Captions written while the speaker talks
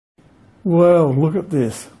Well, look at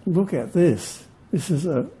this. Look at this. This is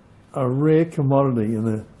a rare commodity in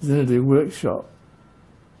the Xanadu workshop.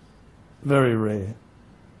 Very rare.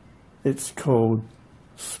 It's called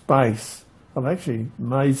space. I've actually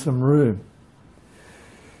made some room.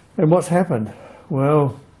 And what's happened?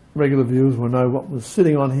 Well, regular viewers will know what was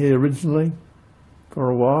sitting on here originally for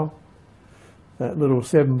a while. That little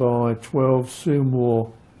 7x12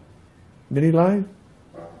 Sumo mini lathe.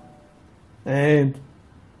 And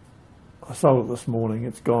I sold it this morning.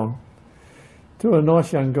 It's gone to a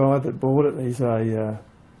nice young guy that bought it. He's an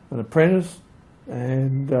apprentice,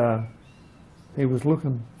 and he was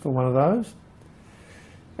looking for one of those.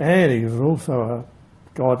 And he was also a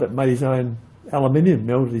guy that made his own aluminium,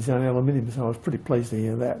 melted his own aluminium, so I was pretty pleased to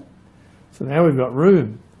hear that. So now we've got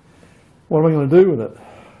room. What am I going to do with it?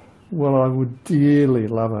 Well, I would dearly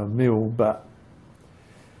love a mill, but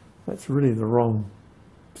that's really the wrong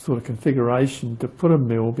sort of configuration to put a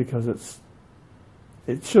mill, because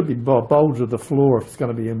it should be bulge of the floor if it's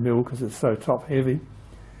going to be a mill, because it's so top heavy.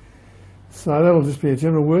 So that'll just be a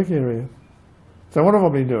general work area. So what have I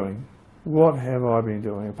been doing? What have I been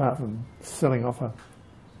doing apart from selling off a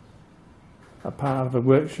part of a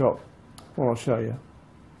workshop? Well, I'll show you.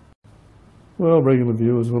 Well, regular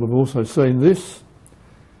viewers will have also seen this.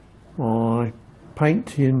 My paint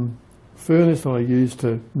tin furnace I use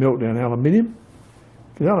to melt down aluminium.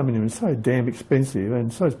 Because aluminium is so damn expensive,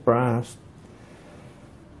 and so is brass,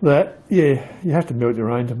 that, yeah, you have to melt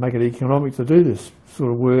your own to make it economic to do this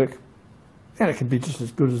sort of work. And it can be just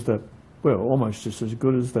as good as almost just as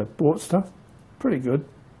good as the bought stuff. Pretty good.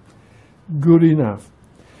 Good enough.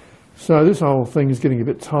 So this whole thing is getting a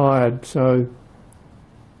bit tired, so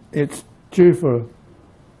it's due for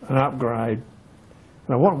an upgrade. And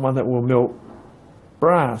I want one that will melt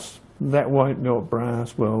brass. That won't melt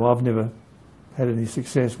brass. Well, I've never had any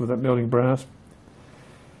success with it melting brass,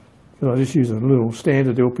 because I just use a little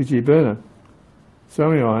standard LPG burner.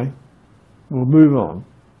 So anyway, we'll move on.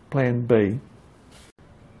 Plan B.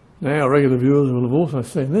 Now, regular viewers will have also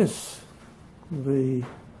seen this. The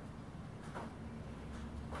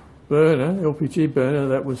burner, LPG burner,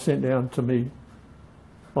 that was sent down to me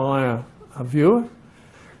by a viewer.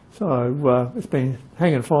 So it's been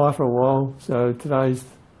hanging fire for a while, so today's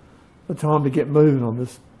the time to get moving on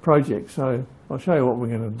this project. So I'll show you what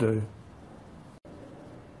we're going to do.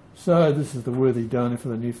 So this is the worthy donor for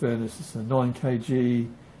the new furnace. It's a 9 kg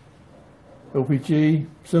LPG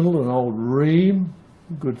cylinder, an old ream,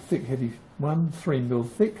 good thick heavy one, 3mm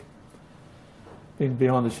thick. Been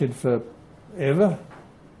behind the shed forever.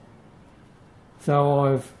 So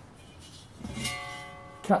I've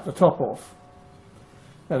cut the top off.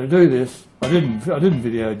 Now to do this, I didn't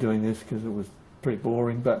video doing this because it was pretty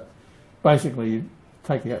boring, but basically you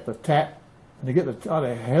take out the tap, and to get I had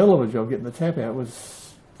a hell of a job getting the tap out. It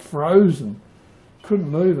was frozen, couldn't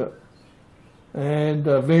move it. And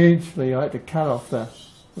eventually I had to cut off the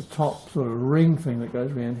top sort of ring thing that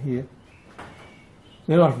goes around here.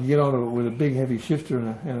 Then I could get onto it with a big heavy shifter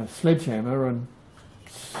and a sledgehammer, and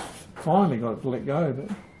finally got it to let go,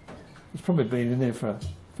 but it's probably been in there for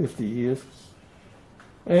 50 years.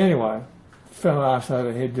 Anyway, fell arse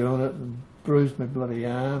over head doing it and bruised my bloody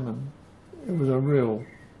arm, and it was a real,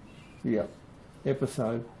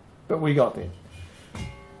 episode. But we got there.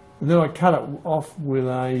 And then I cut it off with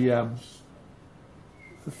a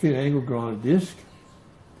thin angle grinder disc.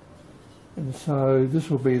 And so this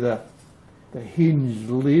will be the hinge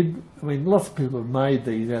lid. I mean, lots of people have made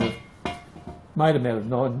these them out of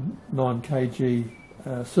 9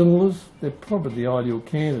 kg cylinders. They're probably the ideal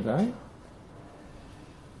candidate.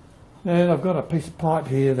 And I've got a piece of pipe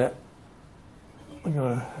here that I'm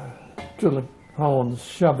going to drill a hole and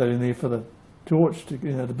shove that in there for the torch, to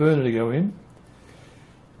the burner to go in.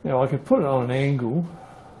 Now I could put it on an angle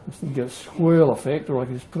just to get a swirl effect, or I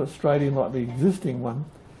could just put it straight in like the existing one.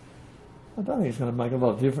 I don't think it's going to make a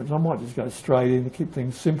lot of difference. I might just go straight in to keep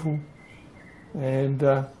things simple. And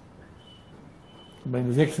I mean,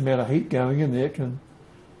 there's X amount of heat going in there. It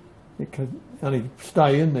can only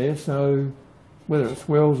stay in there, so whether it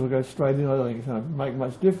swells or goes straight in, I don't think it's going to make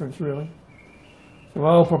much difference really. So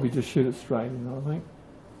I'll probably just shoot it straight in, I think.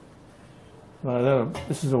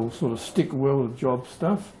 This is all sort of stick welded job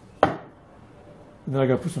stuff. And then I've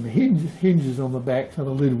got to put some hinges on the back so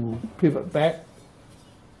the lid will pivot back.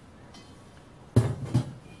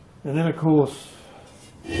 And then of course,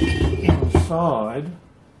 inside,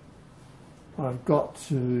 I've got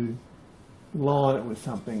to line it with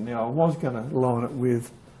something. Now I was going to line it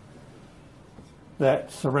with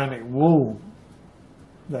that ceramic wool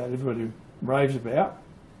that everybody raves about.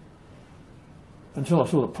 until I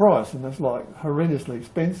saw the price, and it's like horrendously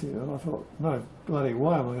expensive. And I thought, no bloody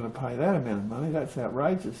way am I going to pay that amount of money. That's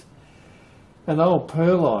outrageous. And the old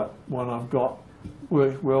perlite one I've got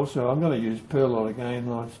works well, so I'm going to use perlite again.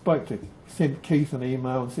 And I sent Keith an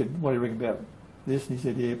email and said, what do you reckon about this? And he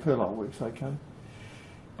said, yeah, perlite works okay.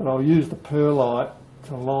 But I'll use the perlite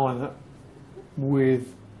to line it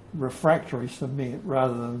with refractory cement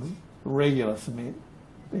rather than regular cement,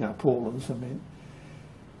 Portland cement.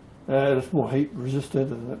 It's more heat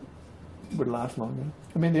resistant and it would last longer.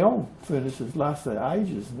 I mean, the old furnaces lasted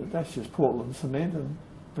ages, and that's just Portland cement and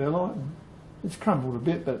perlite. And it's crumbled a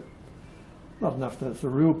bit, but not enough that it's a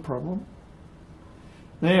real problem.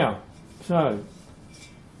 Now, so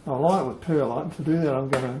I line it with perlite, and to do that I'm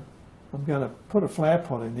going to put a flower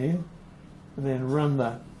pot in there and then run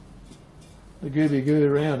the gooby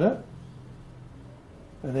goo around it,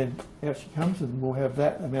 and then out she comes, and we'll have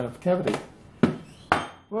that amount of cavity.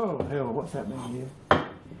 Whoa, hell, what's happening here?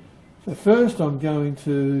 So first I'm going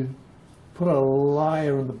to put a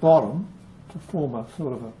layer in the bottom to form a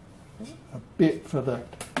sort of a bit for the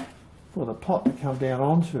pot to come down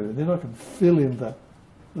onto, and then I can fill in the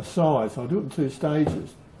sides. So I'll do it in 2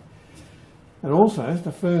 stages. And also, as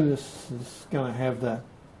the furnace is going to have the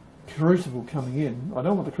crucible coming in, I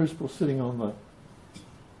don't want the crucible sitting on the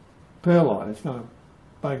perlite. It's going to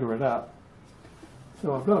bugger it up.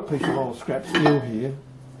 So I've got a piece of old scrap steel here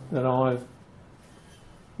that I've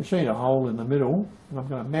machined a hole in the middle, and I'm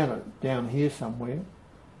going to mount it down here somewhere.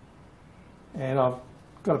 And I've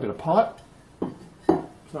got a bit of pipe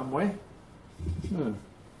somewhere.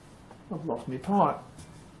 I've lost my pipe.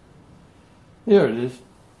 There it is.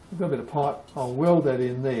 I've got a bit of pipe. I'll weld that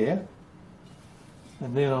in there,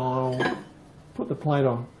 and then I'll put the plate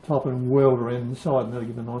on top and weld around inside, and that'll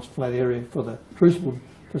give a nice flat area for the crucible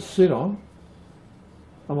to sit on.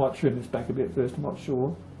 I might trim this back a bit first, I'm not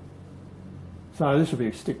sure. So this will be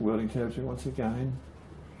a stick welding territory once again.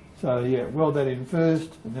 So yeah, weld that in first,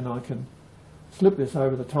 and then I can slip this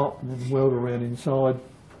over the top and then weld around inside.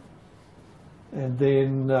 And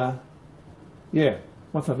then, yeah,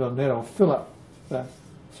 once I've done that, I'll fill up the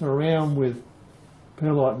surround with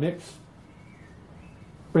perlite mix,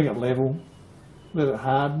 bring it level, let it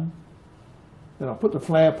harden. Then I'll put the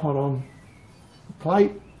flower pot on the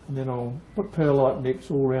plate, and then I'll put perlite mix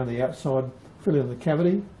all around the outside, fill in the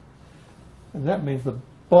cavity. And that means the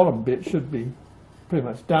bottom bit should be pretty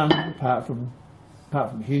much done, apart from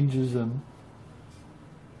hinges, and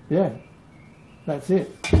yeah, that's it.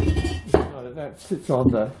 So that sits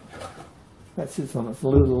on its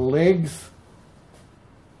little legs.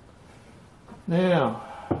 Now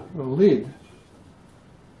the lid.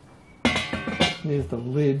 Here's the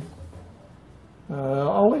lid.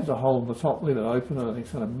 I'll leave the hole in the top, leave it open. I don't think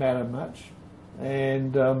it's going to matter much,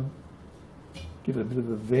 and give it a bit of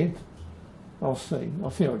a vent. I'll see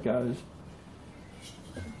how it goes.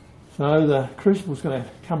 So the crucible's going to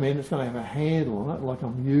come in, it's going to have a handle on it like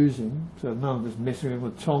I'm using, so none of this messing around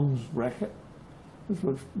with tongs racket,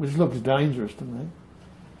 which looks dangerous to me.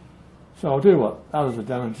 So I'll do what others have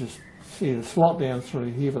done and just see the slot down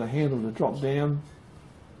through here for the handle to drop down,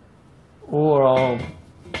 or I'll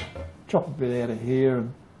chop a bit out of here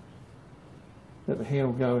and let the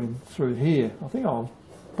handle go in through here. I think I'll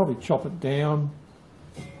probably chop it down,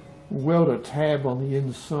 weld a tab on the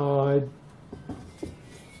inside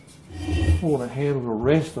for the handle to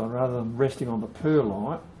rest on rather than resting on the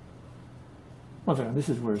perlite. Once again, this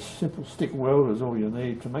is where a simple stick welder is all you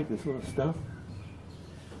need to make this sort of stuff.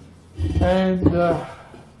 And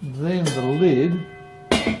then the lid,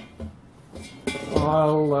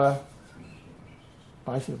 I'll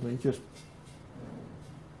basically just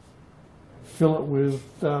fill it with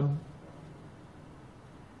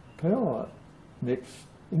perlite mix,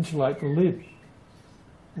 insulate the lid,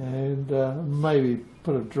 and maybe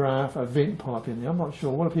put a vent pipe in there. I'm not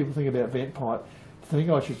sure. What do people think about vent pipe? Do you think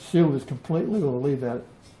I should seal this completely or leave that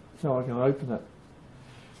so I can open it?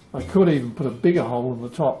 I could even put a bigger hole in the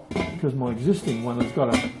top, because my existing one has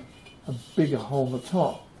got a bigger hole in the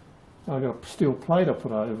top. I've got a steel plate I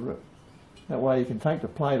put over it. That way you can take the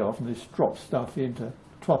plate off and just drop stuff in to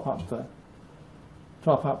top up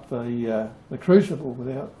the crucible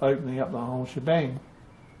without opening up the whole shebang.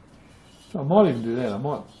 So I might even do that.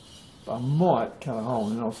 I might cut a hole,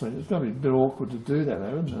 and I'll see. It's going to be a bit awkward to do that,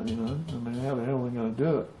 though, isn't it? I mean, how the hell are they going to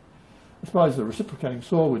do it? I suppose the reciprocating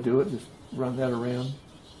saw would do it. Just run that around,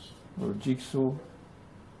 or a jigsaw.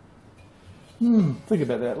 Think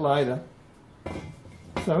about that later.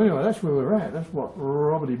 So anyway, that's where we're at. That's what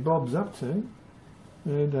Robbity Bob's up to.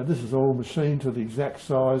 And this is all machined to the exact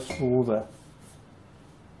size for the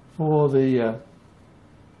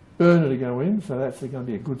burner to go in. So that's going to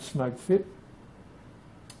be a good snug fit.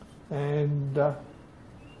 And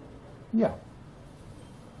yeah,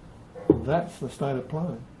 that's the state of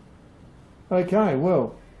play. Okay,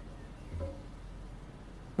 well,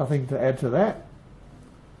 nothing to add to that.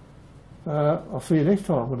 I'll see you next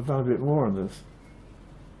time when I've done a bit more on this.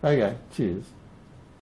 Okay, cheers.